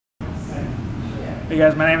Hey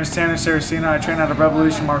guys, my name is Saraceno. I train out of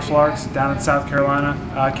Revolution Martial Arts down in South Carolina.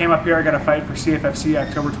 I came up here, I got a fight for CFFC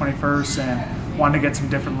October 21st and wanted to get some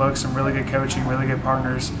different looks, some really good coaching, really good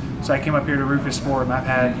partners. So I came up here to Roufusport and I've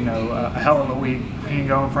had, a hell of a week.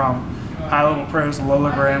 Going from high level pros to low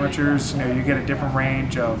level amateurs, you get a different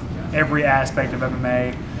range of every aspect of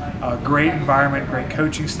MMA. Great environment, great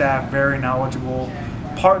coaching staff, very knowledgeable.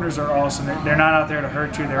 Partners are awesome. They're not out there to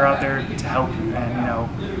hurt you, they're out there to help you. And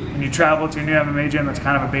when you travel to a new MMA gym, that's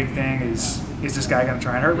kind of a big thing, is this guy going to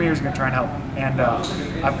try and hurt me or is he going to try and help me? And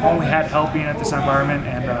I've only had help being at this environment,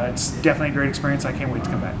 and it's definitely a great experience. I can't wait to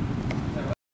come back.